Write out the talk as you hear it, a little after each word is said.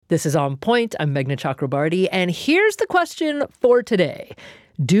This is On Point. I'm Meghna Chakrabarti, and here's the question for today.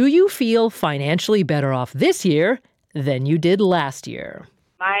 Do you feel financially better off this year than you did last year?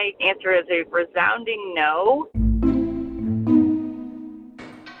 My answer is a resounding no.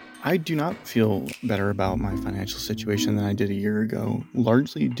 I do not feel better about my financial situation than I did a year ago,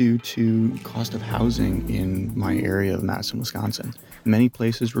 largely due to cost of housing in my area of Madison, Wisconsin. Many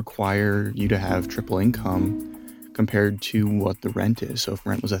places require you to have triple income compared to what the rent is. So if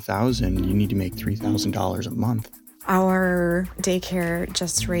rent was $1,000, you need to make $3,000 a month. Our daycare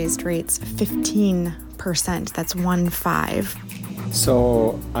just raised rates 15%. That's 15.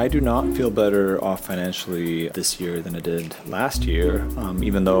 So I do not feel better off financially this year than I did last year,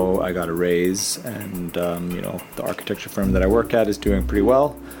 even though I got a raise and, the architecture firm that I work at is doing pretty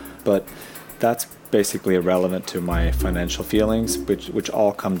well. But that's basically irrelevant to my financial feelings, which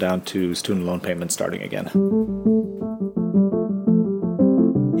all come down to student loan payments starting again.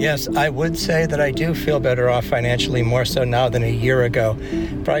 Yes, I would say that I do feel better off financially, more so now than a year ago.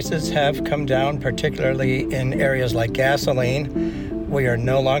 Prices have come down, particularly in areas like gasoline. We are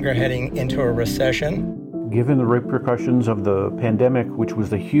no longer heading into a recession. Given the repercussions of the pandemic, which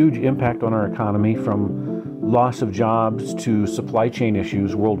was the huge impact on our economy from loss of jobs to supply chain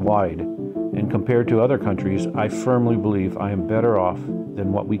issues worldwide, and compared to other countries, I firmly believe I am better off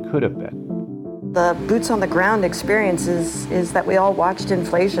than what we could have been. The boots on the ground experience is that we all watched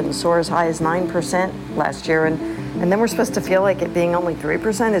inflation soar as high as 9% last year, and then we're supposed to feel like it being only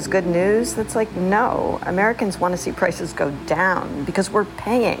 3% is good news. That's like, no, Americans want to see prices go down because we're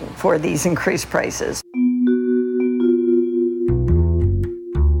paying for these increased prices.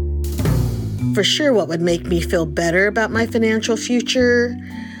 For sure, what would make me feel better about my financial future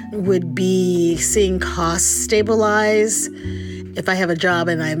would be seeing costs stabilize. If I have a job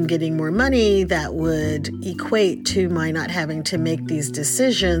and I'm getting more money, that would equate to my not having to make these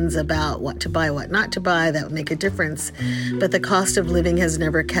decisions about what to buy, what not to buy. That would make a difference. But the cost of living has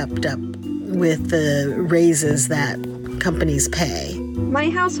never kept up with the raises that companies pay. My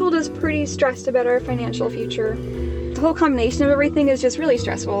household is pretty stressed about our financial future. The whole combination of everything is just really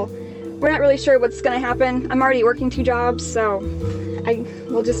stressful. We're not really sure what's going to happen. I'm already working 2 jobs, so I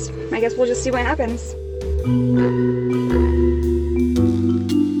guess we'll just see what happens.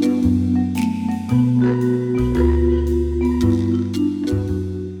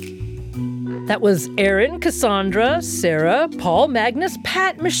 That was Aaron, Cassandra, Sarah, Paul, Magnus,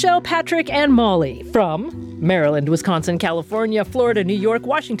 Pat, Michelle, Patrick, and Molly from Maryland, Wisconsin, California, Florida, New York,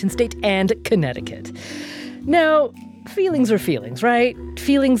 Washington State, and Connecticut. Now, feelings are feelings, right?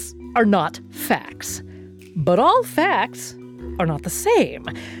 Feelings are not facts. But all facts are not the same.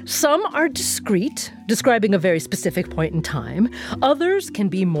 Some are discrete, describing a very specific point in time. Others can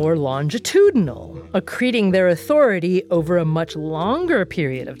be more longitudinal, accreting their authority over a much longer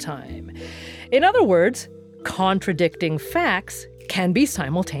period of time. In other words, contradicting facts can be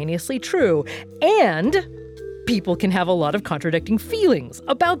simultaneously true, and people can have a lot of contradicting feelings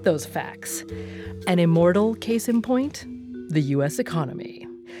about those facts. An immortal case in point, the U.S. economy.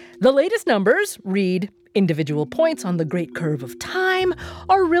 The latest numbers read individual points on the Great Curve of Time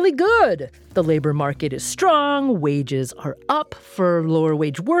are really good. The labor market is strong, wages are up for lower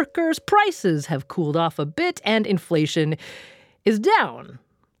wage workers, prices have cooled off a bit, and inflation is down.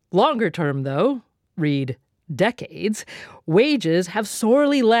 Longer term, though, read decades, wages have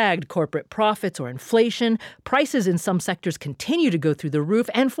sorely lagged corporate profits or inflation. Prices in some sectors continue to go through the roof.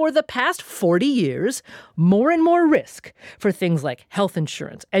 And for the past 40 years, more and more risk for things like health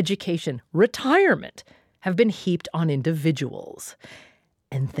insurance, education, retirement have been heaped on individuals.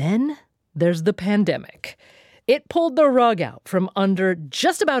 And then there's the pandemic. It pulled the rug out from under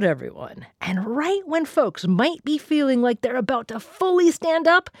just about everyone. And right when folks might be feeling like they're about to fully stand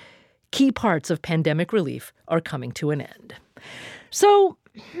up, key parts of pandemic relief are coming to an end. So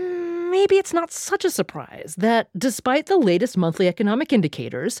maybe it's not such a surprise that despite the latest monthly economic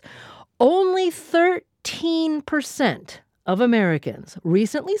indicators, only 13% of Americans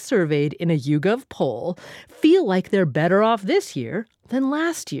recently surveyed in a YouGov poll feel like they're better off this year than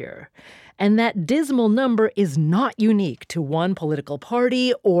last year. And that dismal number is not unique to one political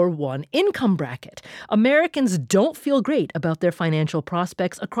party or one income bracket. Americans don't feel great about their financial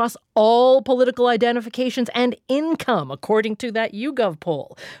prospects across all political identifications and income, according to that YouGov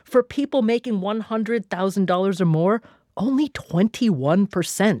poll. For people making $100,000 or more, only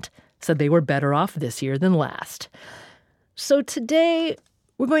 21% said they were better off this year than last. So today,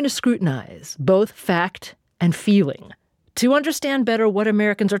 we're going to scrutinize both fact and feeling to understand better what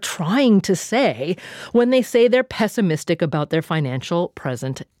Americans are trying to say when they say they're pessimistic about their financial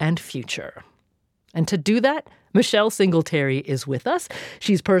present and future. And to do that, Michelle Singletary is with us.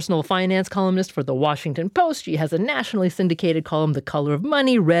 She's personal finance columnist for The Washington Post. She has a nationally syndicated column, The Color of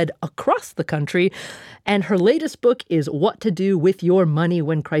Money, read across the country. And her latest book is What to Do with Your Money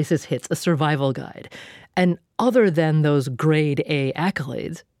When Crisis Hits, a survival guide. And other than those grade A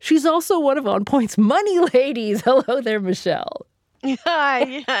accolades, she's also one of On Point's money ladies. Hello there, Michelle.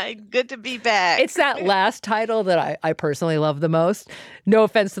 Hi, good to be back. It's that last title that I personally love the most. No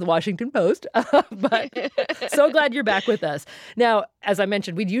offense to the Washington Post, but so glad you're back with us. Now, as I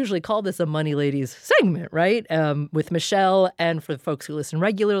mentioned, we'd usually call this a Money Ladies segment, right? With Michelle, and for the folks who listen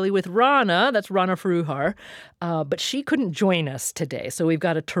regularly, with Rana. That's Rana Faruhar. But she couldn't join us today, so we've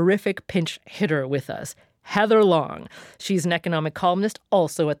got a terrific pinch hitter with us. Heather Long. She's an economic columnist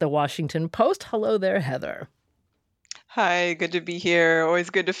also at the Washington Post. Hello there, Heather. Hi, good to be here. Always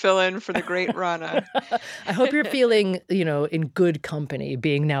good to fill in for the great Rana. I hope you're feeling, in good company,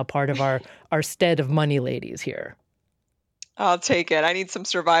 being now part of our stead of money ladies here. I'll take it. I need some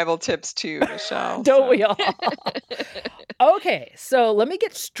survival tips too, Michelle. Don't we all? Okay, so let me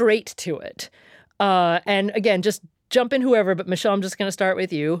get straight to it. And again, just jump in whoever, but Michelle, I'm just going to start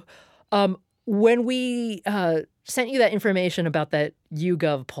with you. When we sent you that information about that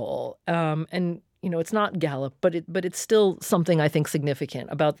YouGov poll, and it's not Gallup, but it's still something I think significant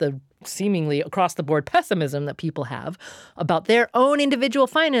about the seemingly across the board pessimism that people have about their own individual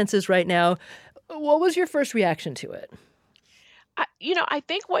finances right now. What was your first reaction to it? I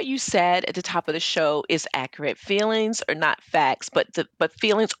think what you said at the top of the show is accurate. Feelings are not facts, but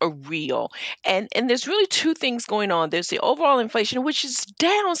feelings are real. And there's really two things going on. There's the overall inflation, which is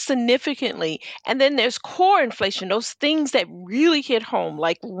down significantly. And then there's core inflation, those things that really hit home,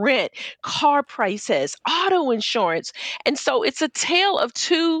 like rent, car prices, auto insurance. And so it's a tale of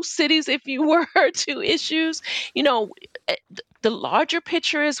two cities, if you were, two issues. The larger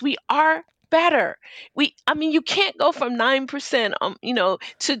picture is we are better. You can't go from 9%,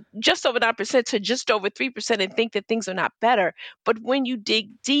 to just over 9% to just over 3% and think that things are not better. But when you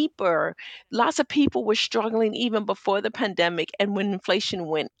dig deeper, lots of people were struggling even before the pandemic and when inflation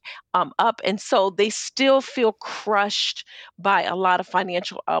went up. And so they still feel crushed by a lot of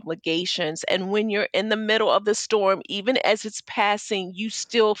financial obligations. And when you're in the middle of the storm, even as it's passing, you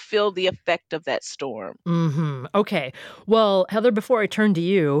still feel the effect of that storm. Mm-hmm. Okay. Well, Heather, before I turn to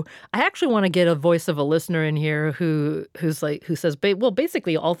you, I actually want to get a voice of a listener in here who says, well,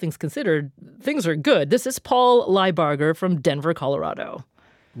 basically, all things considered, things are good. This is Paul Leibarger from Denver, Colorado.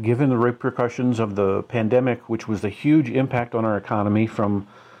 Given the repercussions of the pandemic, which was the huge impact on our economy from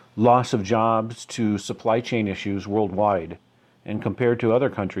loss of jobs to supply chain issues worldwide, and compared to other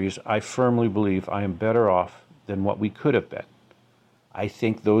countries, I firmly believe I am better off than what we could have been. I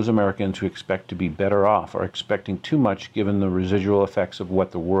think those Americans who expect to be better off are expecting too much given the residual effects of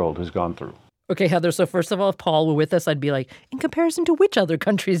what the world has gone through. Okay, Heather, so first of all, if Paul were with us, I'd be like, in comparison to which other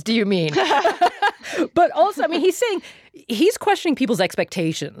countries do you mean? But also, he's questioning people's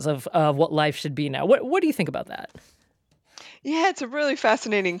expectations of what life should be now. What do you think about that? Yeah, it's a really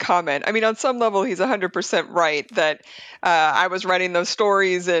fascinating comment. On some level, he's 100% right that I was writing those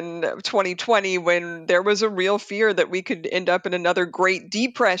stories in 2020 when there was a real fear that we could end up in another Great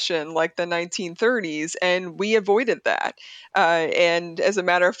Depression like the 1930s, and we avoided that. And as a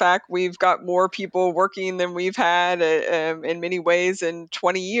matter of fact, we've got more people working than we've had in many ways in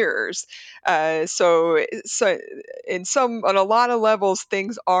 20 years. So on a lot of levels,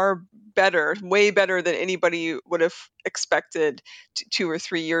 things are better, way better than anybody would have expected 2 or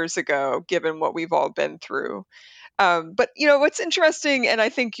 3 years ago, given what we've all been through. But what's interesting, and I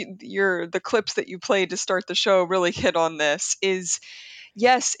think the clips that you played to start the show really hit on this, is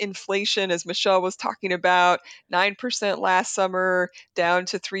yes, inflation, as Michelle was talking about, 9% last summer, down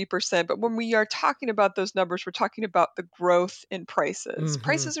to 3%. But when we are talking about those numbers, we're talking about the growth in prices. Mm-hmm.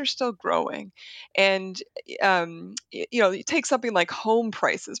 Prices are still growing. And, you take something like home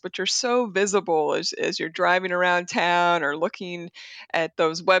prices, which are so visible as you're driving around town or looking at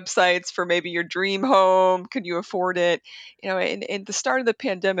those websites for maybe your dream home. Could you afford it? In the start of the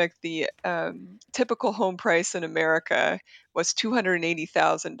pandemic, the typical home price in America was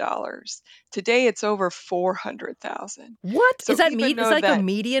 $280,000. Today, it's over $400,000. What? So Is that even it's like a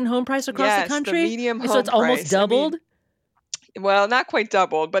median home price across the country? Yes, the median home So it's almost price. doubled? Well, not quite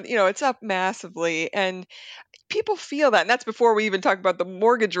doubled, but it's up massively. And people feel that. And that's before we even talk about the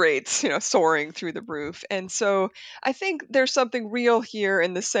mortgage rates, soaring through the roof. And so I think there's something real here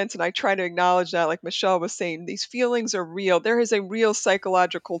in the sense, and I try to acknowledge that, like Michelle was saying, these feelings are real. There is a real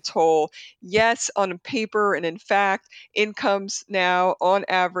psychological toll. Yes, on paper and in fact, incomes now on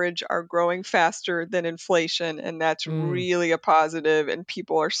average are growing faster than inflation. And that's really a positive, and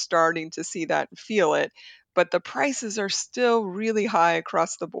people are starting to see that and feel it. But the prices are still really high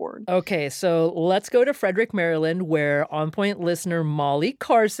across the board. Okay, so let's go to Frederick, Maryland, where On Point listener Molly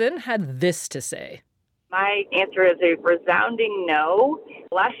Carson had this to say. My answer is a resounding no.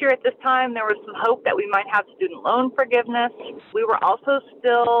 Last year at this time, there was some hope that we might have student loan forgiveness. We were also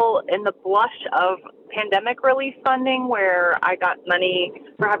still in the blush of pandemic relief funding, where I got money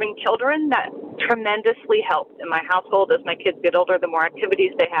for having children. That tremendously helped in my household. As my kids get older, the more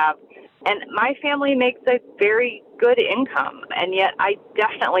activities they have. And my family makes a very good income, and yet I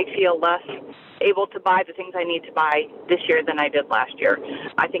definitely feel less able to buy the things I need to buy this year than I did last year.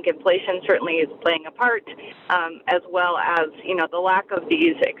 I think inflation certainly is playing a part, as well as, the lack of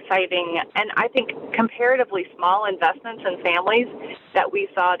these exciting and I think comparatively small investments in families that we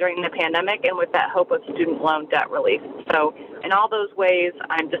saw during the pandemic, and with that hope of student loan debt relief. So in all those ways,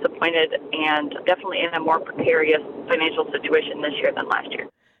 I'm disappointed and definitely in a more precarious financial situation this year than last year.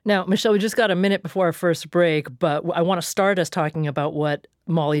 Now, Michelle, we just got a minute before our first break, but I want to start us talking about what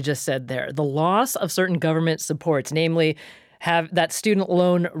Molly just said there. The loss of certain government supports, namely have that student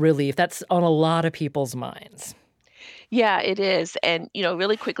loan relief, that's on a lot of people's minds. Yeah, it is. And,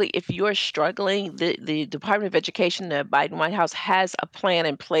 really quickly, if you're struggling, the Department of Education, the Biden White House has a plan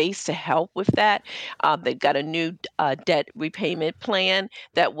in place to help with that. They've got a new debt repayment plan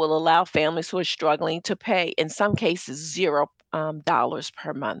that will allow families who are struggling to pay, in some cases, $0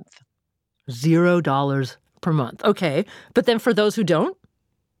 per month. $0 per month. Okay. But then for those who don't?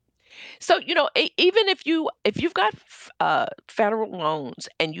 So, even if you've got federal loans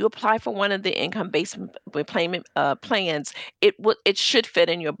and you apply for one of the income-based repayment plans, it should fit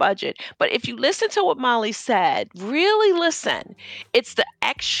in your budget. But if you listen to what Molly said, really listen, it's the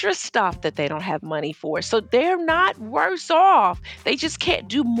extra stuff that they don't have money for. So they're not worse off. They just can't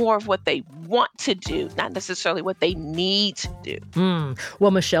do more of what they want to do, not necessarily what they need to do. Well,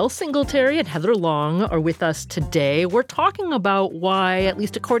 Michelle Singletary and Heather Long are with us today. We're talking about why, at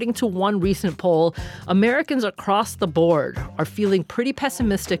least according to one recent poll, Americans across the board are feeling pretty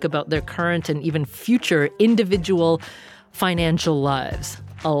pessimistic about their current and even future individual financial lives.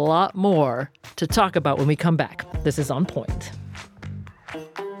 A lot more to talk about when we come back. This is On Point.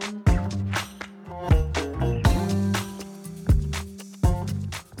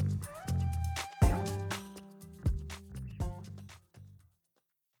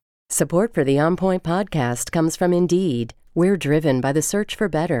 Support for the On Point podcast comes from Indeed. We're driven by the search for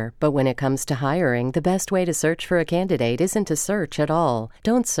better, but when it comes to hiring, the best way to search for a candidate isn't to search at all.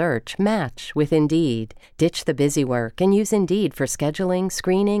 Don't search, match with Indeed. Ditch the busy work and use Indeed for scheduling,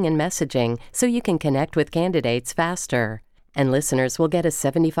 screening, and messaging so you can connect with candidates faster. And listeners will get a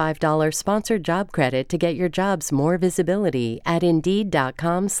 $75 sponsored job credit to get your jobs more visibility at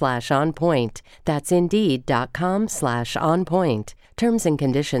Indeed.com/onpoint. That's Indeed.com/onpoint. Terms and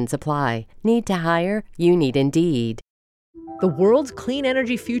conditions apply. Need to hire? You need Indeed. The world's clean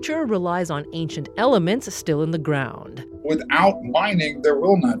energy future relies on ancient elements still in the ground. Without mining, there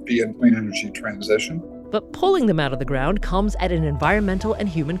will not be a clean energy transition. But pulling them out of the ground comes at an environmental and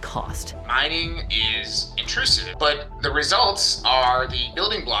human cost. Mining is intrusive, but the results are the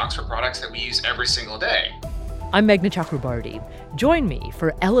building blocks for products that we use every single day. I'm Meghna Chakrabarti. Join me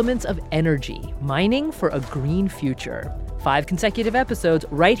for Elements of Energy, Mining for a Green Future. 5 consecutive episodes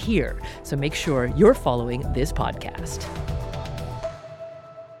right here, so make sure you're following this podcast.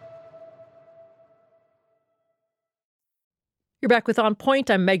 You're back with On Point.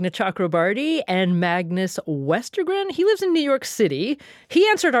 I'm Meghna Chakrabarti, and Magnus Westergren, he lives in New York City. He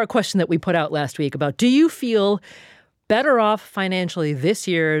answered our question that we put out last week about, do you feel better off financially this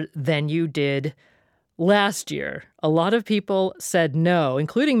year than you did last year? A lot of people said no,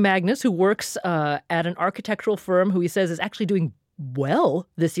 including Magnus, who works at an architectural firm who he says is actually doing well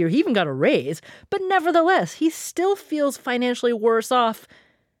this year. He even got a raise, but nevertheless, he still feels financially worse off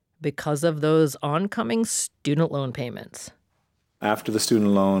because of those oncoming student loan payments. After the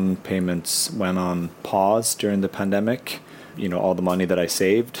student loan payments went on pause during the pandemic, all the money that I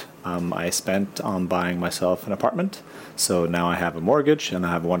saved, I spent on buying myself an apartment. So now I have a mortgage and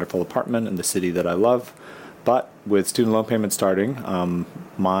I have a wonderful apartment in the city that I love. But with student loan payments starting,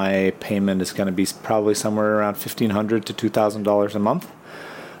 my payment is going to be probably somewhere around $1,500 to $2,000 a month,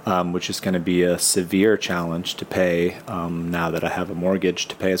 which is going to be a severe challenge to pay now that I have a mortgage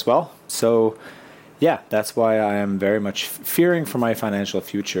to pay as well. So Yeah, that's why I am very much fearing for my financial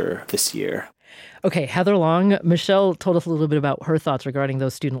future this year. Okay, Heather Long, Michelle told us a little bit about her thoughts regarding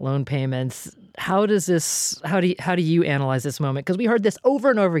those student loan payments. How do you analyze this moment? Because we heard this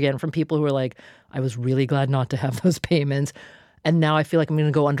over and over again from people who are like, I was really glad not to have those payments, and now I feel like I'm going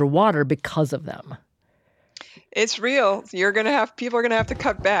to go underwater because of them. It's real. People are going to have to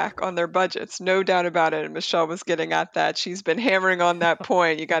cut back on their budgets. No doubt about it. And Michelle was getting at that. She's been hammering on that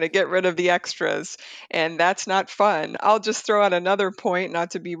point. You got to get rid of the extras. And that's not fun. I'll just throw out another point,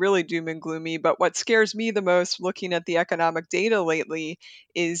 not to be really doom and gloomy, but what scares me the most looking at the economic data lately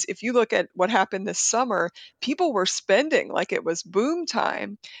is if you look at what happened this summer, people were spending like it was boom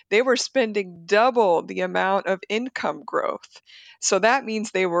time. They were spending double the amount of income growth. So that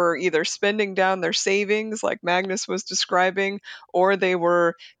means they were either spending down their savings, like Magnus was describing, or they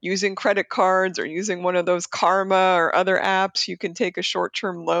were using credit cards or using one of those Karma or other apps you can take a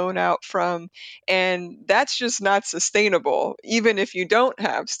short-term loan out from. And that's just not sustainable, even if you don't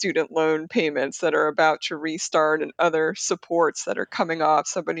have student loan payments that are about to restart and other supports that are coming off.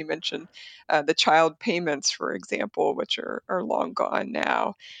 Somebody mentioned the child payments, for example, which are long gone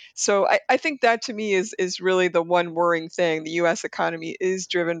now. So I think that to me is really the one worrying thing. The U.S. economy is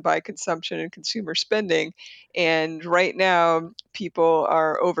driven by consumption and consumer spending. And right now, people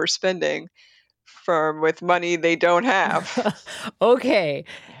are overspending with money they don't have. Okay.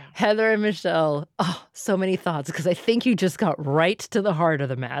 Heather and Michelle, so many thoughts, because I think you just got right to the heart of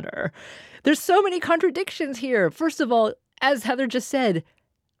the matter. There's so many contradictions here. First of all, as Heather just said,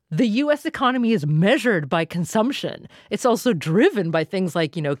 the U.S. economy is measured by consumption. It's also driven by things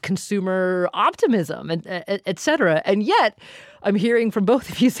like, consumer optimism, and et cetera. And yet, I'm hearing from both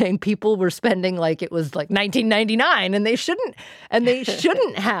of you saying people were spending like it was like 1999, and they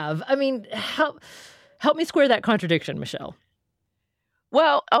shouldn't have. I mean, help me square that contradiction, Michelle.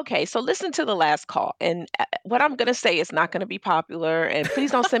 Well, okay, so listen to the last call. And what I'm going to say is not going to be popular. And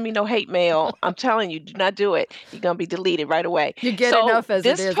please don't send me no hate mail. I'm telling you, do not do it. You're going to be deleted right away. You get enough as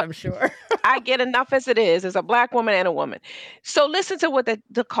it is, I'm sure. I get enough as it is, as a Black woman and a woman. So listen to what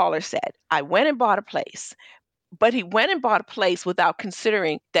the caller said. I went and bought a place. But he went and bought a place without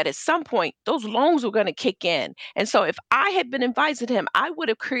considering that at some point those loans were going to kick in. And so if I had been advising him, I would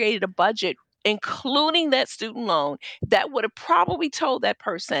have created a budget, including that student loan, that would have probably told that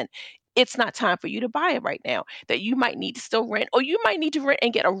person, it's not time for you to buy it right now, that you might need to still rent, or you might need to rent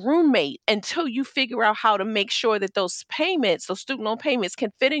and get a roommate until you figure out how to make sure that those payments, those student loan payments,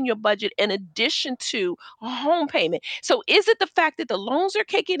 can fit in your budget in addition to a home payment. So is it the fact that the loans are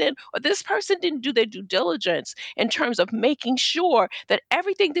kicking in, or this person didn't do their due diligence in terms of making sure that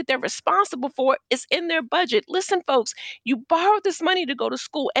everything that they're responsible for is in their budget? Listen, folks, you borrowed this money to go to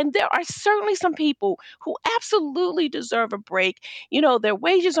school, and there are certainly some people who absolutely deserve a break. Their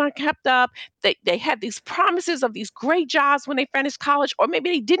wages aren't kept up. They had these promises of these great jobs when they finished college, or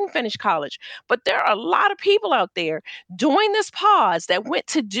maybe they didn't finish college. But there are a lot of people out there during this pause that went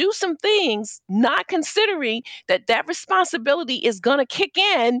to do some things, not considering that responsibility is going to kick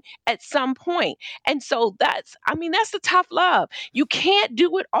in at some point. And so that's the tough love. You can't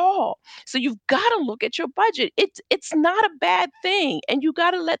do it all. So you've got to look at your budget. It's not a bad thing. And you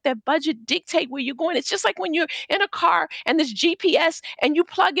got to let that budget dictate where you're going. It's just like when you're in a car and there's GPS and you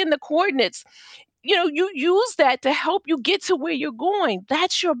plug in the coordinates. You use that to help you get to where you're going.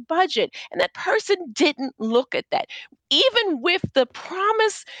 That's your budget. And that person didn't look at that. Even with the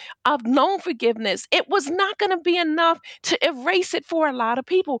promise of loan forgiveness, it was not going to be enough to erase it for a lot of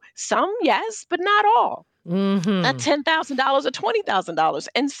people. Some, yes, but not all. Mm-hmm. Not $10,000 or $20,000.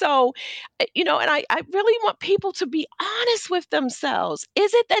 And so, and I really want people to be honest with themselves.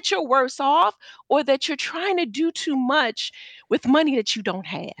 Is it that you're worse off, or that you're trying to do too much with money that you don't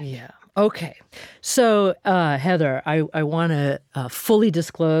have? Yeah. Okay. So, Heather, I want to fully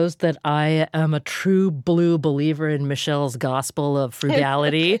disclose that I am a true blue believer in Michelle's gospel of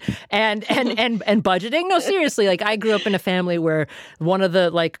frugality and budgeting. No, seriously, I grew up in a family where one of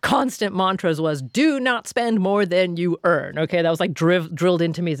the constant mantras was, do not spend more than you earn. Okay. That was drilled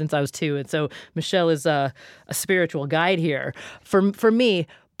into me since I was 2. And so Michelle is a spiritual guide here for me.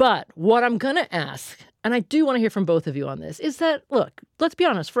 But what I'm going to ask, and I do want to hear from both of you on this, is that, look, let's be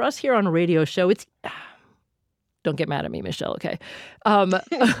honest, for us here on a radio show, it's, don't get mad at me, Michelle, okay?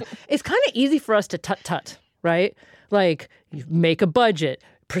 It's kind of easy for us to tut-tut, right? You make a budget,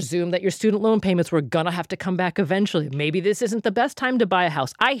 presume that your student loan payments were going to have to come back eventually. Maybe this isn't the best time to buy a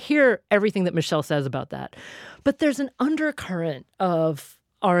house. I hear everything that Michelle says about that. But there's an undercurrent of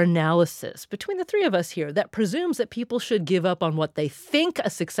our analysis between the three of us here that presumes that people should give up on what they think a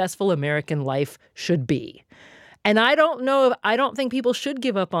successful American life should be. And I don't think people should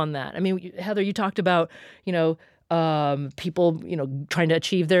give up on that. I mean, Heather, you talked about, people, trying to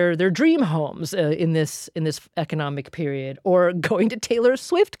achieve their dream homes in this economic period, or going to Taylor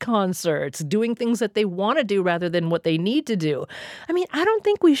Swift concerts, doing things that they want to do rather than what they need to do. I mean, I don't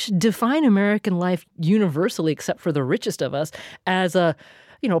think we should define American life universally, except for the richest of us, as a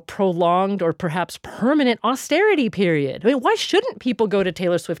prolonged or perhaps permanent austerity period. I mean, why shouldn't people go to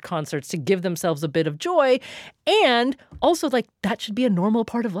Taylor Swift concerts to give themselves a bit of joy? And also, that should be a normal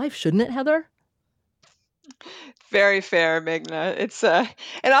part of life, shouldn't it, Heather? Very fair, Meghna.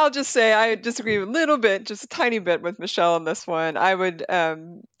 And I'll just say I disagree a little bit, just a tiny bit, with Michelle on this one. I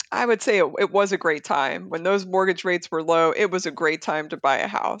would say it was a great time when those mortgage rates were low. It was a great time to buy a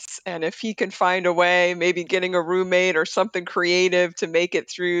house, and if he can find a way, maybe getting a roommate or something creative to make it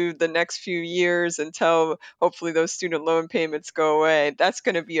through the next few years until hopefully those student loan payments go away, that's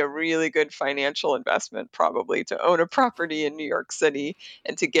going to be a really good financial investment, probably, to own a property in New York City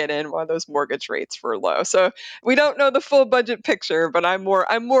and to get in while those mortgage rates were low. So we don't know the full budget picture, but I'm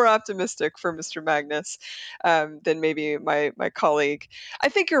more optimistic for Mr. Magnus than maybe my colleague. I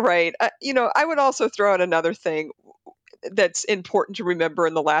think you're right. I would also throw out another thing that's important to remember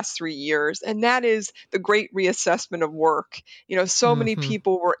in the last 3 years, and that is the great reassessment of work. So many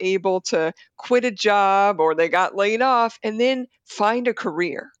people were able to quit a job, or they got laid off, and then find a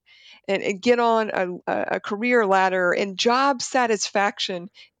career and get on a career ladder, and job satisfaction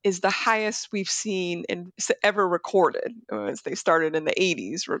is the highest we've seen and ever recorded. As they started in the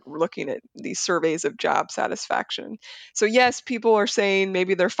 80s, we're looking at these surveys of job satisfaction. So yes, people are saying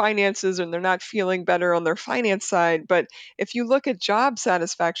maybe their finances and they're not feeling better on their finance side, but if you look at job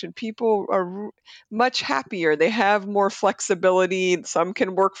satisfaction, people are much happier. They have more flexibility. Some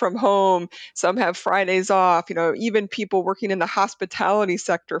can work from home. Some have Fridays off. Even people working in the hospitality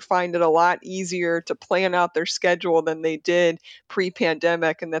sector find it a lot easier to plan out their schedule than they did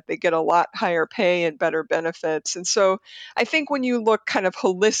pre-pandemic, and that they get a lot higher pay and better benefits. And so I think when you look kind of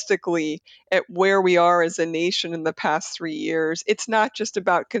holistically at where we are as a nation in the past 3 years, it's not just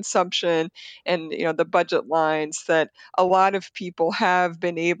about consumption and the budget lines, that a lot of people have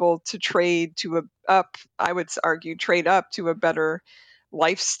been able to trade up to a better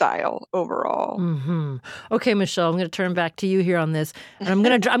lifestyle overall. Mm-hmm. Okay, Michelle, I'm going to turn back to you here on this, and I'm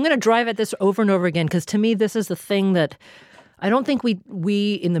going to drive at this over and over again, because to me this is the thing that I don't think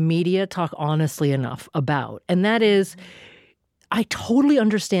we in the media talk honestly enough about, and that is, I totally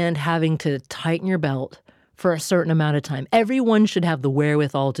understand having to tighten your belt for a certain amount of time. Everyone should have the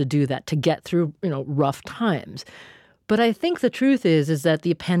wherewithal to do that, to get through rough times. But I think the truth is that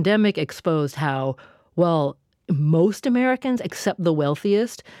the pandemic exposed how, well, most Americans, except the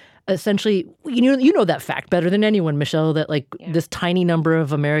wealthiest, essentially, you know that fact better than anyone, Michelle, that this tiny number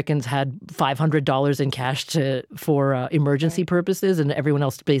of Americans had $500 in cash for emergency purposes, and everyone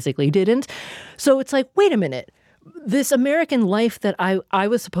else basically didn't. So it's like, wait a minute. This American life that I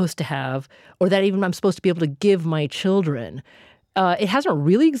was supposed to have, or that even I'm supposed to be able to give my children, it hasn't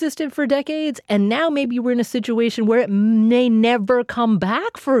really existed for decades. And now maybe we're in a situation where it may never come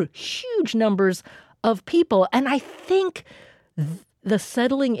back for huge numbers of people. And I think the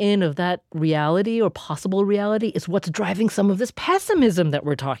settling in of that reality, or possible reality, is what's driving some of this pessimism that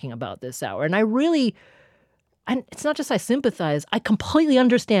we're talking about this hour. And it's not just I sympathize, I completely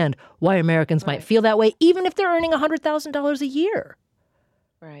understand why Americans might feel that way, even if they're earning $100,000 a year.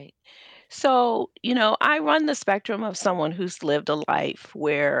 Right. So, I run the spectrum of someone who's lived a life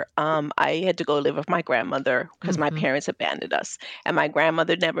where I had to go live with my grandmother because my parents abandoned us. And my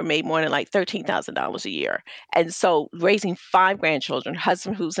grandmother never made more than $13,000 a year. And so raising 5 grandchildren,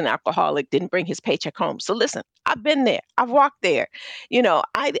 husband who's an alcoholic, didn't bring his paycheck home. So listen, I've been there. I've walked there.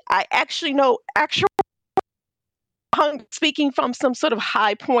 I actually know speaking from some sort of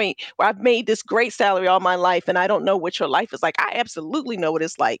high point where I've made this great salary all my life and I don't know what your life is like. I absolutely know what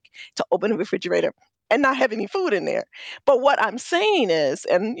it's like to open a refrigerator and not have any food in there. But what I'm saying is,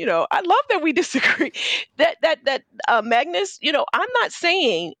 and I love that we disagree, that Magnus, I'm not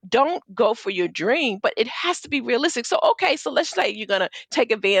saying don't go for your dream, but it has to be realistic. So okay, so let's say you're gonna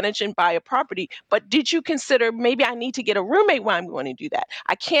take advantage and buy a property, but did you consider maybe I need to get a roommate while I'm going to do that?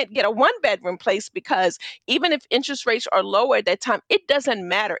 I can't get a 1-bedroom place because even if interest rates are lower at that time, it doesn't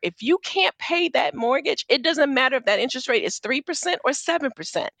matter. If you can't pay that mortgage, it doesn't matter if that interest rate is 3% or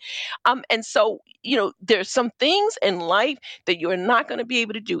 7%. And so, there's some things in life that you're not going to be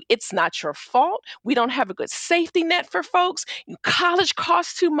able to do. It's not your fault. We don't have a good safety net for folks. College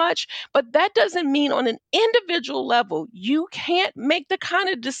costs too much, but that doesn't mean on an individual level, you can't make the kind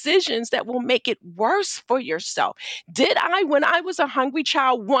of decisions that will make it worse for yourself. Did I, when I was a hungry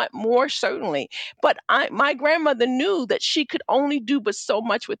child, want more? Certainly. But my grandmother knew that she could only do but so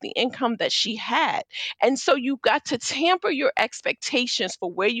much with the income that she had. And so you got to tamper your expectations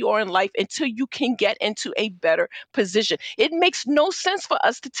for where you are in life until you can get into a better position. It makes no sense for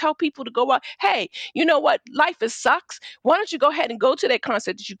us to tell people to go out, hey, you know what? Life is sucks. Why don't you go ahead and go to that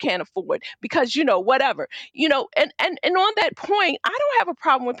concert that you can't afford? Because, whatever. And on that point, I don't have a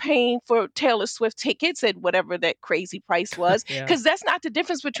problem with paying for Taylor Swift tickets at whatever that crazy price was, Yeah. because that's not the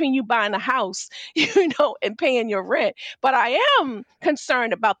difference between you buying a house, and paying your rent. But I am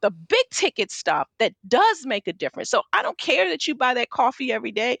concerned about the big ticket stuff that does make a difference. So I don't care that you buy that coffee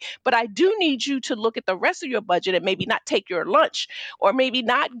every day, but I do need you to look at the rest of your budget and maybe not take your lunch, or maybe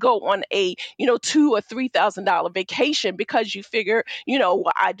not go on a, $2,000 or $3,000 vacation because you figure,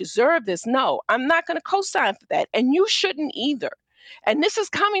 well, I deserve this. No, I'm not going to co-sign for that. And you shouldn't either. And this is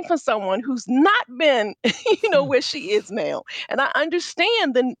coming from someone who's not been, where she is now. And I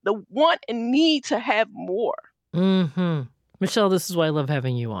understand the want and need to have more. Mm-hmm. Michelle, this is why I love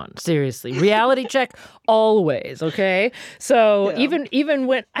having you on. Seriously. Reality check always, okay? So even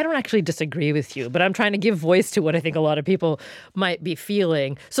when I don't actually disagree with you, but I'm trying to give voice to what I think a lot of people might be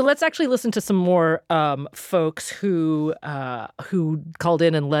feeling. So let's actually listen to some more folks who called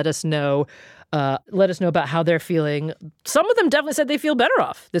in and let us know about how they're feeling. Some of them definitely said they feel better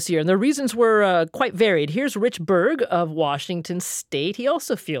off this year, and the reasons were quite varied. Here's Rich Berg of Washington State. He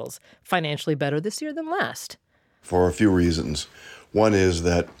also feels financially better this year than last. For a few reasons. One is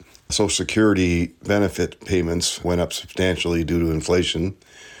that Social Security benefit payments went up substantially due to inflation.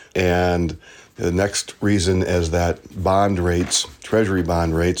 And the next reason is that Treasury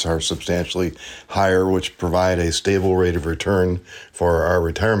bond rates are substantially higher, which provide a stable rate of return for our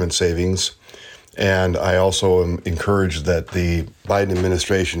retirement savings. And I also am encouraged that the Biden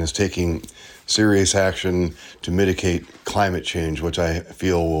administration is taking serious action to mitigate climate change, which I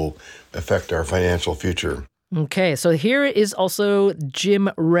feel will affect our financial future. Okay, so here is also Jim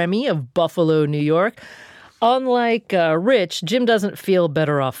Remy of Buffalo, New York. Unlike Rich, Jim doesn't feel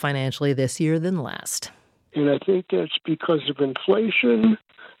better off financially this year than last. And I think that's because of inflation,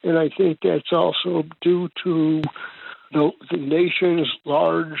 and I think that's also due to the nation's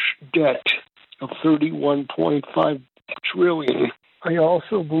large debt of $31.5 trillion. I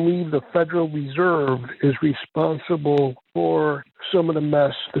also believe the Federal Reserve is responsible for some of the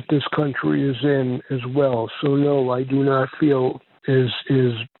mess that this country is in as well. So no, I do not feel as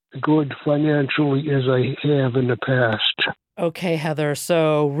good financially as I have in the past. Okay, Heather.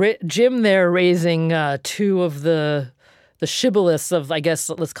 So Jim there raising two of the shibboleths of, I guess,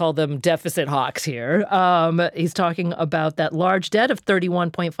 let's call them deficit hawks here. He's talking about that large debt of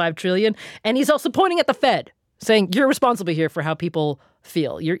 $31.5 trillion, and he's also pointing at the Fed, saying you're responsible here for how people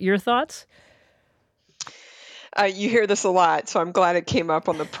feel. Your thoughts? You hear this a lot, so I'm glad it came up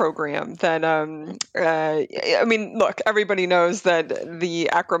on the program. That look, everybody knows that the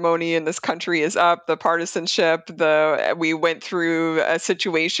acrimony in this country is up. The partisanship. We went through a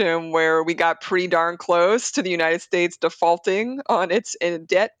situation where we got pretty darn close to the United States defaulting on its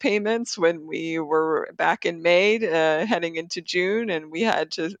debt payments when we were back in May, heading into June, and we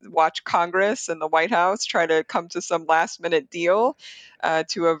had to watch Congress and the White House try to come to some last-minute deal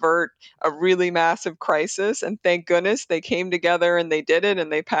to avert a really massive crisis. And thank goodness they came together and they did it,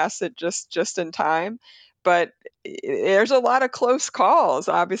 and they passed it just in time. But there's a lot of close calls.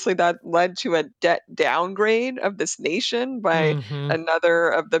 Obviously, that led to a debt downgrade of this nation by another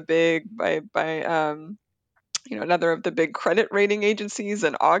of the big another of the big credit rating agencies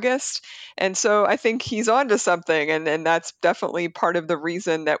in August. And so I think he's onto something. And that's definitely part of the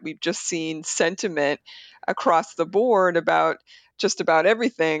reason that we've just seen sentiment across the board about just about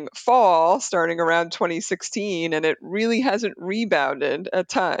everything fall starting around 2016, and it really hasn't rebounded a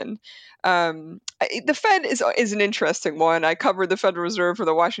ton. The Fed is an interesting one. I covered the Federal Reserve for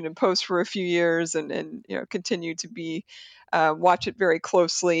the Washington Post for a few years, and continue to be watch it very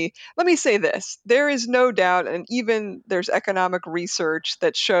closely. Let me say this: there is no doubt, and even there's economic research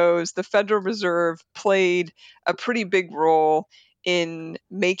that shows the Federal Reserve played a pretty big role in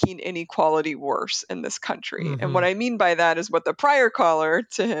making inequality worse in this country. And what I mean by that is what the prior caller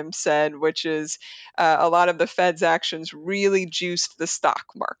to him said, which is a lot of the Fed's actions really juiced the stock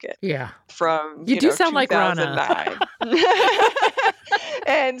market. Yeah. From you do sound like Rana.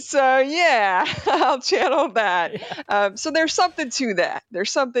 And so, yeah, I'll channel that. So there's something to that. There's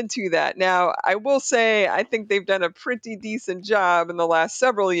something to that. Now, I will say, I think they've done a pretty decent job in the last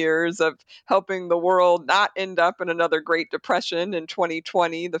several years of helping the world not end up in another Great Depression in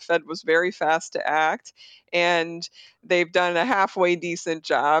 2020. The Fed was very fast to act, and they've done a halfway decent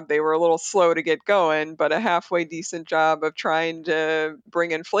job. They were a little slow to get going, but a halfway decent job of trying to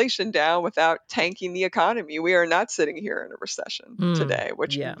bring inflation down without tanking the economy. We are not sitting here in a recession today,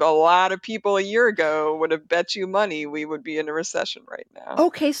 which yeah. a lot of people a year ago would have bet you money we would be in a recession right now.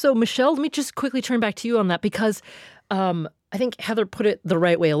 Okay, so Michelle, let me just quickly turn back to you on that because I think Heather put it the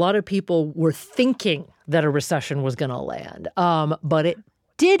right way. A lot of people were thinking that a recession was going to land, but it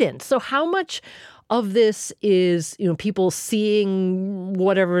didn't. So how much of this is, people seeing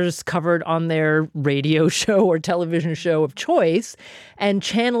whatever's covered on their radio show or television show of choice and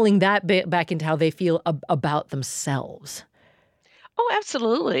channeling that back into how they feel about themselves? Oh,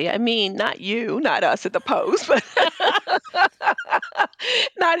 absolutely. I mean, not you, not us at the Post, but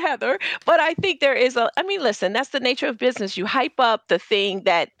not Heather. But I think listen, that's the nature of business. You hype up the thing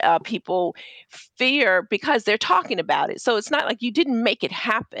that people fear because they're talking about it. So it's not like you didn't make it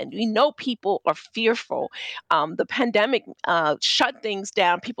happen. We know people are fearful. The pandemic shut things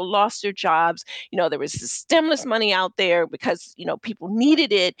down. People lost their jobs. There was this stimulus money out there because, people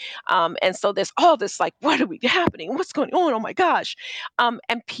needed it. And so there's all this like, what are we happening? What's going on? Oh my gosh.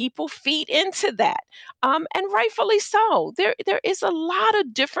 And people feed into that. And rightfully so. There is a lot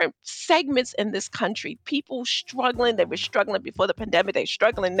of different segments in this country. People struggling. They were struggling before the pandemic. They're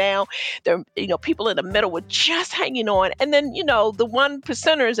struggling now. They're, people in the middle were just hanging on. And then, the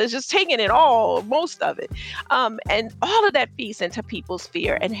 1%ers is just taking it all, most of it. And all of that feeds into people's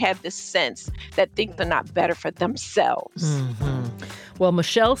fear and have this sense that things are not better for themselves. Mm-hmm. Well,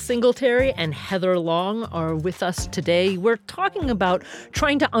 Michelle Singletary and Heather Long are with us today. We're talking about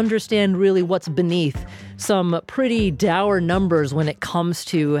trying to understand really what's beneath some pretty dour numbers when it comes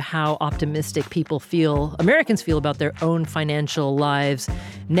to how optimistic Americans feel about their own financial lives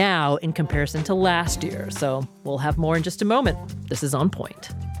now in comparison to last year. So we'll have more in just a moment. This is On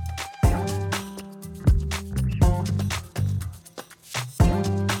Point.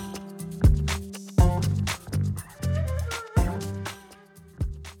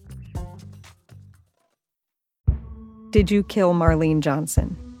 Did you kill Marlene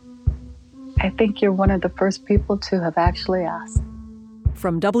Johnson? I think you're one of the first people to have actually asked.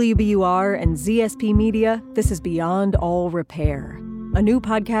 From WBUR and ZSP Media, this is Beyond All Repair, a new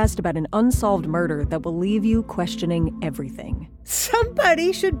podcast about an unsolved murder that will leave you questioning everything.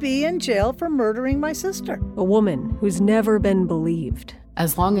 Somebody should be in jail for murdering my sister. A woman who's never been believed.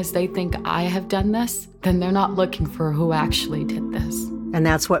 As long as they think I have done this, then they're not looking for who actually did this. And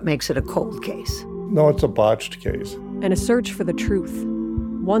that's what makes it a cold case. No, it's a botched case. And a search for the truth,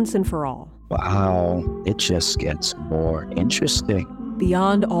 once and for all. Wow, it just gets more interesting.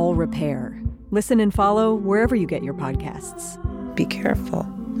 Beyond All Repair. Listen and follow wherever you get your podcasts. Be careful.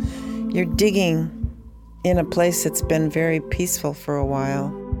 You're digging in a place that's been very peaceful for a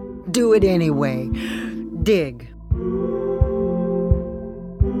while. Do it anyway. Dig.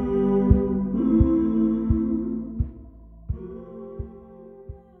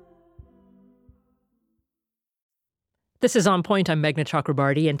 This is On Point. I'm Meghna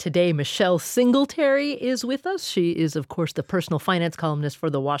Chakrabarti, and today Michelle Singletary is with us. She is, of course, the personal finance columnist for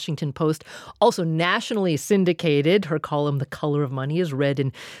The Washington Post, also nationally syndicated. Her column, The Color of Money, is read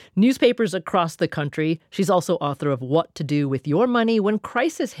in newspapers across the country. She's also author of What to Do with Your Money When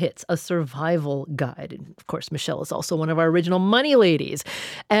Crisis Hits, a survival guide. And, of course, Michelle is also one of our original Money Ladies.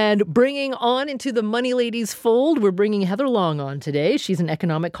 And bringing on into the Money Ladies fold, we're bringing Heather Long on today. She's an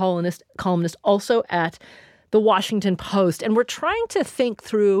economic columnist also at The Washington Post, and we're trying to think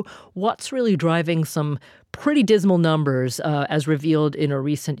through what's really driving some pretty dismal numbers as revealed in a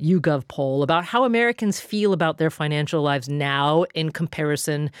recent YouGov poll about how Americans feel about their financial lives now in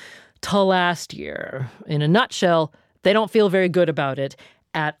comparison to last year. In a nutshell, they don't feel very good about it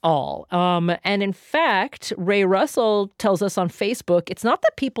at all. And in fact, Ray Russell tells us on Facebook, it's not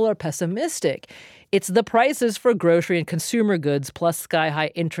that people are pessimistic. It's the prices for grocery and consumer goods plus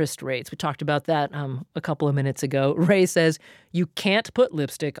sky-high interest rates. We talked about that a couple of minutes ago. Ray says, you can't put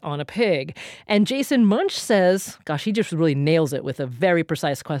lipstick on a pig. And Jason Munch says, gosh, he just really nails it with a very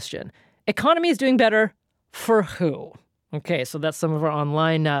precise question. Economy is doing better for who? Okay, so that's some of our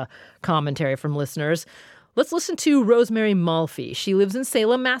online commentary from listeners. Let's listen to Rosemary Malfi. She lives in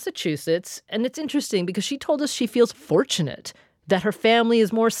Salem, Massachusetts, and it's interesting because she told us she feels fortunate that her family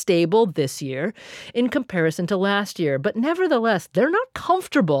is more stable this year in comparison to last year. But nevertheless, they're not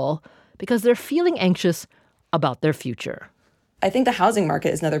comfortable because they're feeling anxious about their future. I think the housing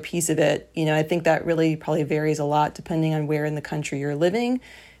market is another piece of it. I think that really probably varies a lot depending on where in the country you're living.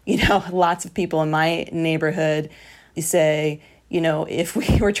 Lots of people in my neighborhood say, if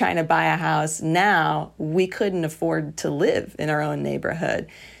we were trying to buy a house now, we couldn't afford to live in our own neighborhood.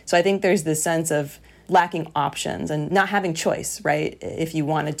 So I think there's this sense of lacking options and not having choice, right? If you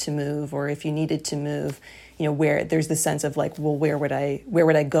wanted to move or if you needed to move, where there's the sense of like, well, where would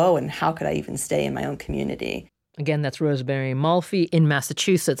I go and how could I even stay in my own community? Again, that's Rosemary Malfi in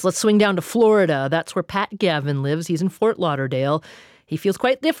Massachusetts. Let's swing down to Florida. That's where Pat Gavin lives. He's in Fort Lauderdale. He feels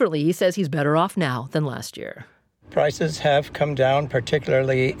quite differently. He says he's better off now than last year. Prices have come down,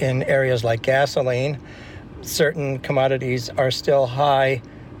 particularly in areas like gasoline. Certain commodities are still high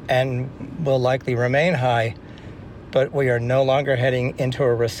and will likely remain high, but we are no longer heading into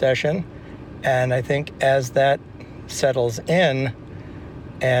a recession. And I think as that settles in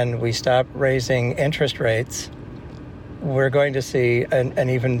and we stop raising interest rates, we're going to see an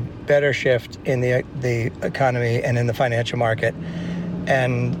even better shift in the economy and in the financial market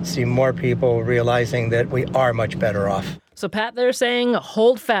and see more people realizing that we are much better off. So Pat, they're saying,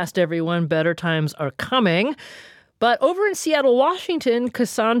 hold fast, everyone. Better times are coming. But over in Seattle, Washington,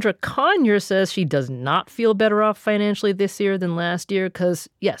 Cassandra Conyer says she does not feel better off financially this year than last year because,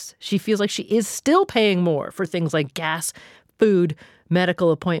 yes, she feels like she is still paying more for things like gas, food,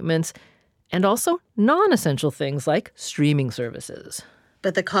 medical appointments, and also non-essential things like streaming services.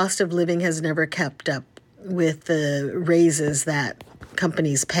 But the cost of living has never kept up with the raises that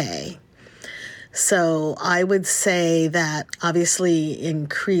companies pay. So I would say that obviously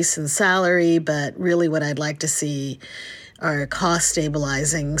increase in salary, but really what I'd like to see are cost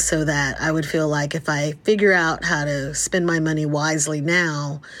stabilizing so that I would feel like if I figure out how to spend my money wisely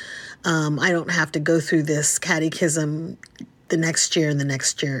now, I don't have to go through this catechism the next year and the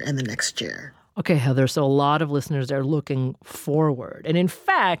next year and the next year. Okay, Heather, so a lot of listeners are looking forward. And in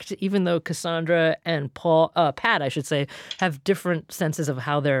fact, even though Cassandra and Pat, I should say, have different senses of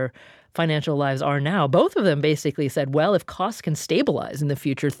how their financial lives are now, both of them basically said, well, if costs can stabilize in the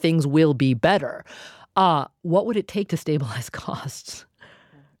future, things will be better. What would it take to stabilize costs?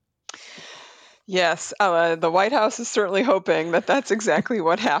 Yes, the White House is certainly hoping that that's exactly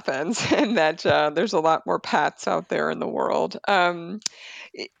what happens and that there's a lot more Pats out there in the world.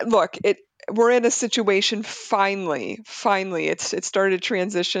 Look, we're in a situation finally, it started to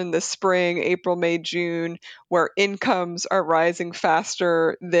transition this spring, April, May, June, where incomes are rising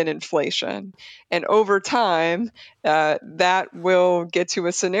faster than inflation. And over time, that will get to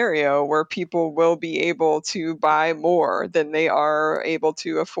a scenario where people will be able to buy more than they are able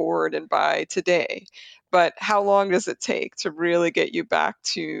to afford and buy today. But how long does it take to really get you back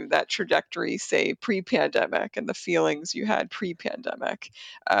to that trajectory, say, pre-pandemic and the feelings you had pre-pandemic?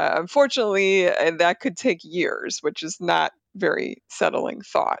 Unfortunately, that could take years, which is not very settling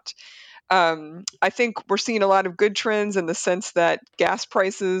thought. I think we're seeing a lot of good trends in the sense that gas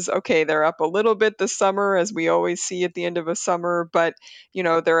prices, okay, they're up a little bit this summer, as we always see at the end of a summer, but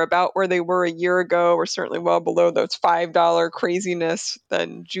they're about where they were a year ago. We're certainly well below those $5 craziness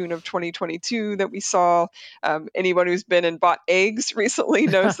than June of 2022 that we saw. Anyone who's been and bought eggs recently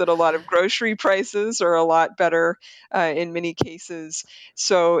knows that a lot of grocery prices are a lot better in many cases.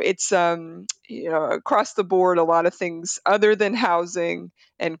 So it's across the board, a lot of things other than housing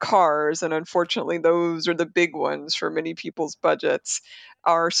and cars, and unfortunately those are the big ones for many people's budgets,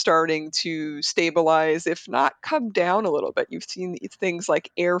 are starting to stabilize, if not come down a little bit. You've seen things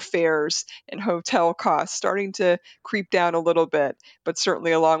like airfares and hotel costs starting to creep down a little bit, but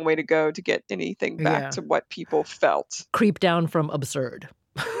certainly a long way to go to get anything back to what people felt. Creep down from absurd.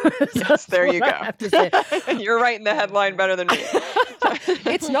 Yes, there you go. You're writing the headline better than me.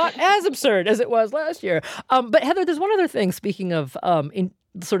 It's not as absurd as it was last year. But Heather, there's one other thing, speaking of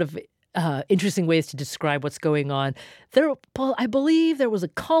interesting ways to describe what's going on. Paul, I believe there was a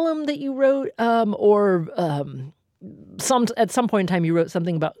column that you wrote, at some point in time you wrote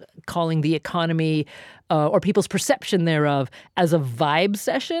something about calling the economy or people's perception thereof as a vibe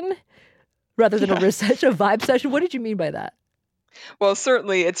session rather than a recession. A vibe session. What did you mean by that? Well,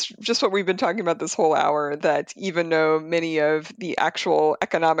 certainly it's just what we've been talking about this whole hour, that even though many of the actual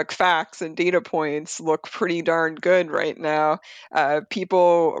economic facts and data points look pretty darn good right now,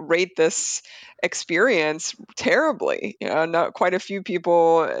 people rate this experience terribly. Not quite a few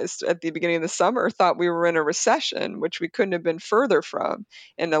people at the beginning of the summer thought we were in a recession, which we couldn't have been further from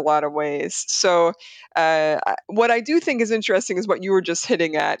in a lot of ways. So what I do think is interesting is what you were just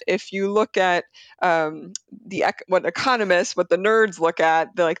hitting at. If you look at what the nerds look at,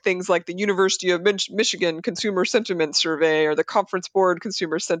 like things like the University of Michigan Consumer Sentiment Survey or the Conference Board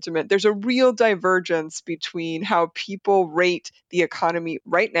Consumer Sentiment, there's a real divergence between how people rate the economy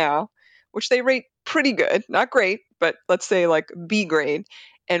right now, which they rate pretty good, not great, but let's say like B grade,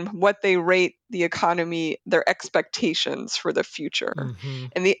 and what they rate the economy, their expectations for the future.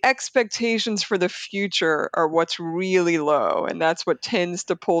 And the expectations for the future are what's really low. And that's what tends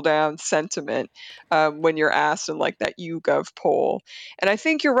to pull down sentiment when you're asked in like that YouGov poll. And I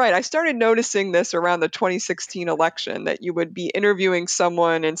think you're right. I started noticing this around the 2016 election, that you would be interviewing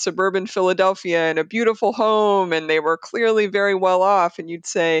someone in suburban Philadelphia in a beautiful home, and they were clearly very well off. And you'd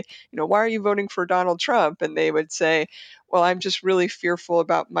say, why are you voting for Donald Trump? And they would say, well, I'm just really fearful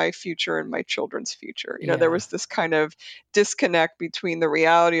about my future and my children's future. There was this kind of disconnect between the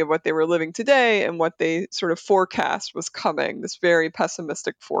reality of what they were living today and what they sort of forecast was coming, this very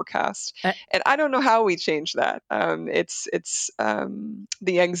pessimistic forecast. And I don't know how we change that. It's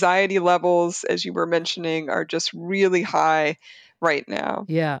the anxiety levels, as you were mentioning, are just really high right now.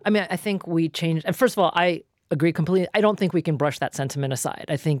 Yeah. I mean, I think we changed. And first of all, I agree completely. I don't think we can brush that sentiment aside.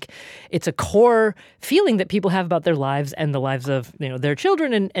 I think it's a core feeling that people have about their lives and the lives of their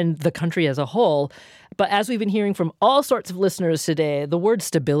children and the country as a whole. But as we've been hearing from all sorts of listeners today, the word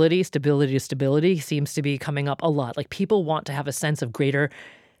stability seems to be coming up a lot. Like people want to have a sense of greater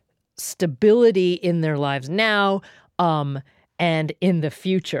stability in their lives now and in the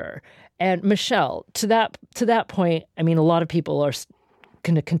future. And Michelle, to that point, I mean, a lot of people are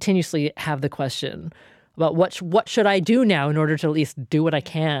going to continuously have the question about what should I do now in order to at least do what I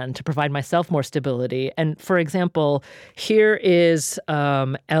can to provide myself more stability. And for example, here is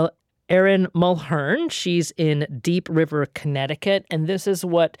Erin Mulhern. She's in Deep River, Connecticut, and this is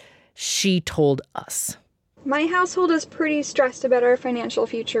what she told us. My household is pretty stressed about our financial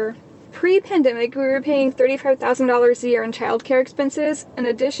future. Pre-pandemic, we were paying $35,000 a year in childcare expenses in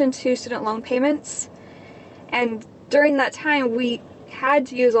addition to student loan payments. And during that time, we had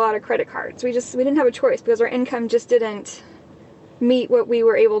to use a lot of credit cards. We didn't have a choice because our income just didn't meet what we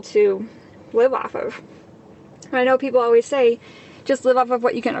were able to live off of. And I know people always say, just live off of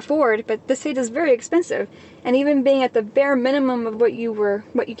what you can afford, but this state is very expensive. And even being at the bare minimum of what you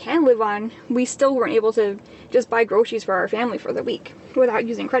can live on, we still weren't able to just buy groceries for our family for the week without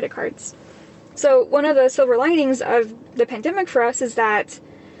using credit cards. So one of the silver linings of the pandemic for us is that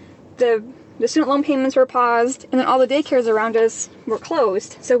the student loan payments were paused, and then all the daycares around us were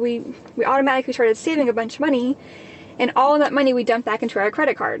closed. So we automatically started saving a bunch of money, and all of that money we dumped back into our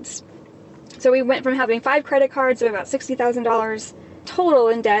credit cards. So we went from having 5 credit cards of about $60,000 total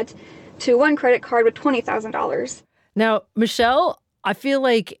in debt to 1 credit card with $20,000. Now, Michelle, I feel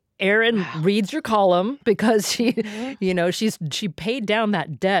like Erin reads your column because she paid down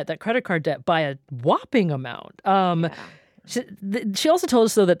that debt, that credit card debt, by a whopping amount. She also told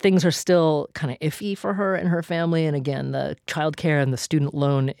us, though, that things are still kind of iffy for her and her family. And again, the childcare and the student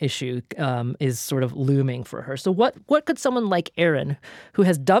loan issue is sort of looming for her. So what could someone like Erin, who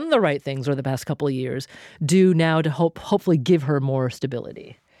has done the right things over the past couple of years, do now to hopefully give her more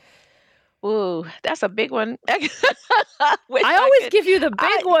stability? Ooh, that's a big one. I always give you the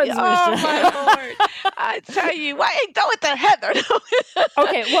big ones, Michelle. Oh, my Lord. I tell you, why ain't go with the Heather?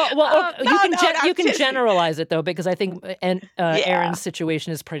 Okay, you can generalize it, though, because I think Erin's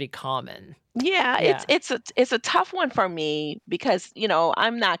situation is pretty common. Yeah, it's a tough one for me because,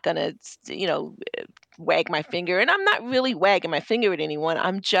 I'm not going to, wag my finger, and I'm not really wagging my finger at anyone.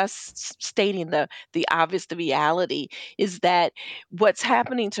 I'm just stating the obvious. The reality is that what's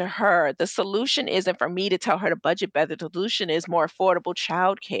happening to her, the solution isn't for me to tell her to budget better. The solution is more affordable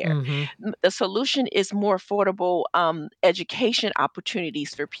childcare. Mm-hmm. The solution is more affordable education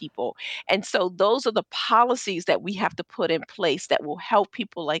opportunities for people. And so those are the policies that we have to put in place that will help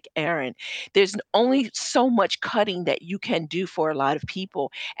people like Erin. There's only so much cutting that you can do for a lot of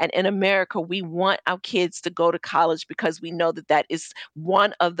people. And in America, we want our kids to go to college because we know that that is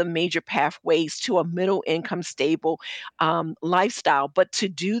one of the major pathways to a middle income, stable lifestyle. But to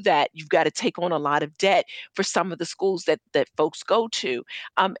do that, you've got to take on a lot of debt for some of the schools that folks go to.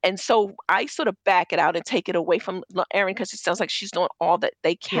 And so I sort of back it out and take it away from Erin because it sounds like she's doing all that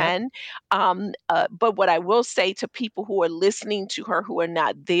they can. But what I will say to people who are listening to her who are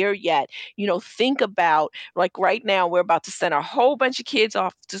not there yet, think about, like right now, we're about to send a whole bunch of kids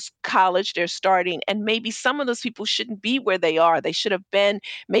off to college. They're starting And maybe some of those people shouldn't be where they are. They should have been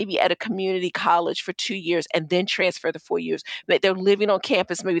maybe at a community college for 2 years and then transfer the 4 years. They're living on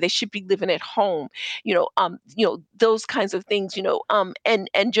campus. Maybe they should be living at home. Those kinds of things.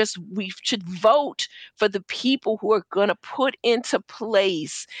 And just we should vote for the people who are going to put into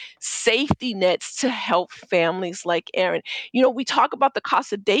place safety nets to help families like Erin. We talk about the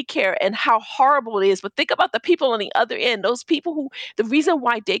cost of daycare and how horrible it is, but think about the people on the other end. Those people who, the reason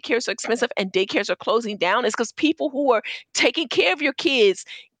why daycare is so expensive and daycares are closing down is because people who are taking care of your kids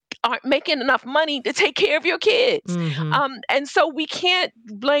aren't making enough money to take care of your kids. And so we can't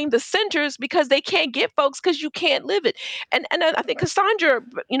blame the centers because they can't get folks because you can't live it. And I think Cassandra,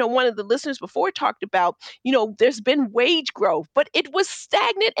 one of the listeners before talked about, there's been wage growth, but it was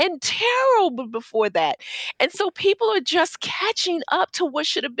stagnant and terrible before that. And so people are just catching up to what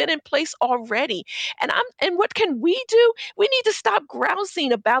should have been in place already. And what can we do? We need to stop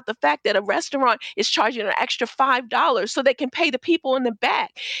grousing about the fact that a restaurant is charging an extra $5 so they can pay the people in the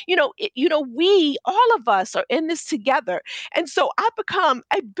back. We, all of us are in this together. And so I've become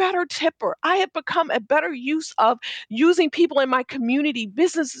a better tipper. I have become a better use of using people in my community,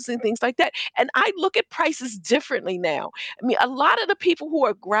 businesses and things like that. And I look at prices differently now. I mean, a lot of the people who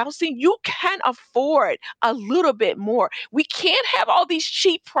are grousing, you can afford a little bit more. We can't have all these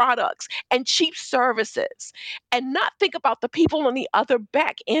cheap products and cheap services and not think about the people on the other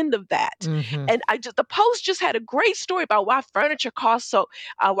back end of that. And the Post just had a great story about why furniture costs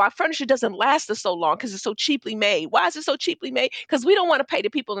why furniture doesn't last us so long because it's so cheaply made. Why is it so cheaply made? Because we don't want to pay the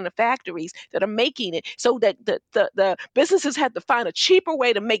people in the factories that are making it, so that the businesses have to find a cheaper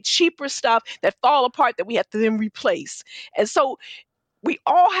way to make cheaper stuff that fall apart that we have to then replace. And so we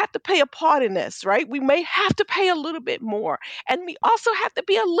all have to play a part in this, right? We may have to pay a little bit more. And we also have to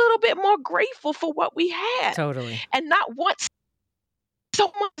be a little bit more grateful for what we have. Totally. And not want so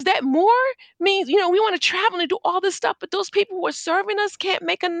much that more means, we want to travel and do all this stuff, but those people who are serving us can't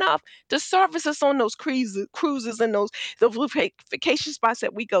make enough to service us on those cruises and those vacation spots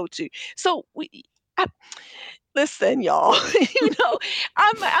that we go to. So listen, y'all,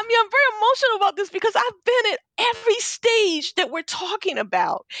 I'm very emotional about this because I've been at every stage that we're talking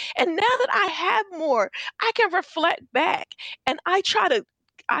about. And now that I have more, I can reflect back and I try to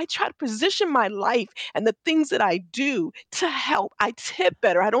position my life and the things that I do to help. I tip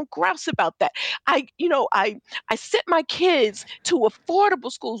better. I don't grouse about that. I sent my kids to affordable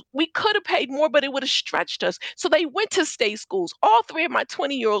schools. We could have paid more, but it would have stretched us. So they went to state schools. All three of my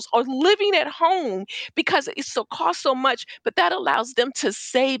 20-year-olds are living at home because it costs so much, but that allows them to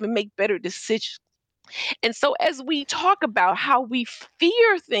save and make better decisions. And so as we talk about how we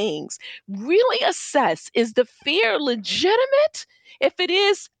fear things, really assess, is the fear legitimate? If it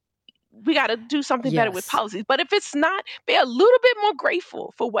is, we got to do something better with policies. But if it's not, be a little bit more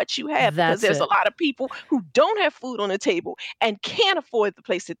grateful for what you have, because there's a lot of people who don't have food on the table and can't afford the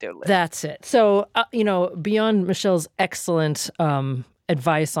place that they're living. That's it. So, beyond Michelle's excellent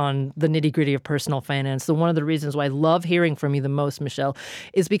advice on the nitty-gritty of personal finance, one of the reasons why I love hearing from you the most, Michelle,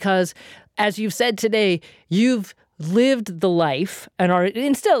 is because, as you've said today, you've lived the life and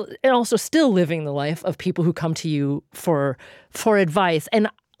also still living the life of people who come to you for advice. And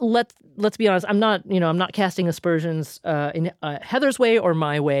let's be honest, I'm not casting aspersions in Heather's way or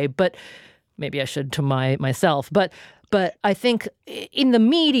my way, but maybe I should to myself. But I think in the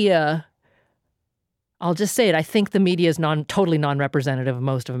media, I'll just say it, I think the media is totally non-representative of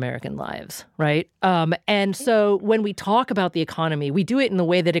most of American lives, right? And so when we talk about the economy, we do it in the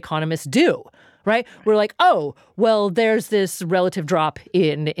way that economists do, right? We're like, oh, well, there's this relative drop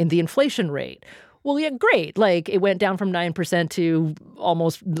in the inflation rate. Well, yeah, great. Like it went down from 9% to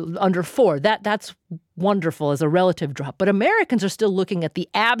almost under 4%. That's wonderful as a relative drop. But Americans are still looking at the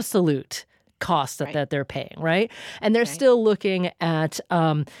absolute costs that they're paying, right? And they're still looking at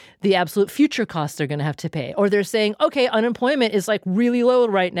the absolute future costs they're going to have to pay. Or they're saying, okay, unemployment is like really low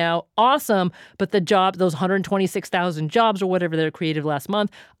right now. Awesome. But those 126,000 jobs or whatever that are created last month,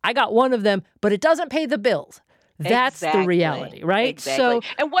 I got one of them, but it doesn't pay the bills. That's the reality, right? Exactly.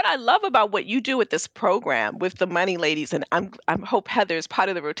 And what I love about what you do with this program with the money ladies, and I hope Heather is part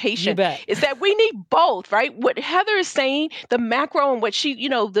of the rotation, is that we need both, right? What Heather is saying, the macro, and what she,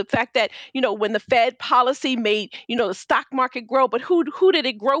 the fact that, when the Fed policy made, the stock market grow, but who did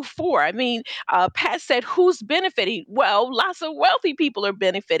it grow for? I mean, Pat said, who's benefiting? Well, lots of wealthy people are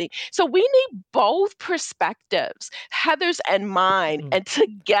benefiting. So we need both perspectives, Heather's and mine, and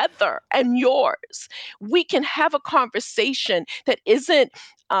together and yours, we can have a conversation that isn't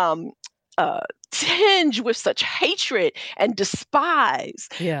tinge with such hatred and despise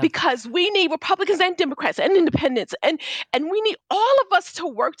because we need Republicans and Democrats and independents and we need all of us to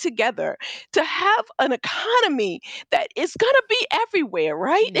work together to have an economy that is going to be everywhere,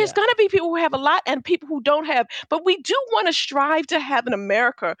 right? There's going to be people who have a lot and people who don't have, but we do want to strive to have an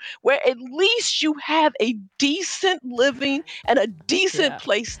America where at least you have a decent living and a decent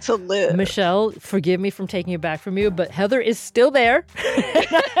place to live. Michelle, forgive me from taking it back from you, but Heather is still there.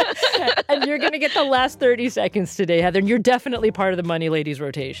 And you're going to get the last 30 seconds today, Heather. And you're definitely part of the Money Ladies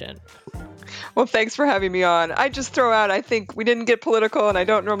rotation. Well, thanks for having me on. I just throw out, I think we didn't get political, and I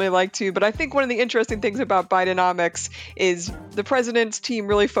don't normally like to, but I think one of the interesting things about Bidenomics is the president's team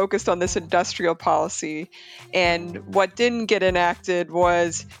really focused on this industrial policy. And what didn't get enacted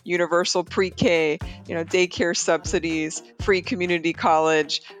was universal pre-K, daycare subsidies, free community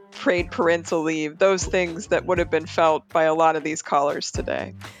college, paid parental leave, those things that would have been felt by a lot of these callers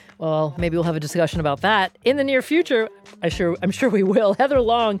today. Well, maybe we'll have a discussion about that in the near future. I'm sure we will. Heather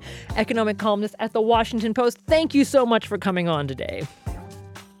Long, economic columnist at The Washington Post, thank you so much for coming on today.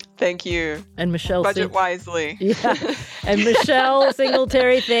 Thank you. And Michelle... Budget wisely. Yeah. And Michelle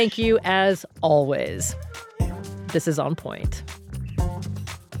Singletary, thank you as always. This is On Point.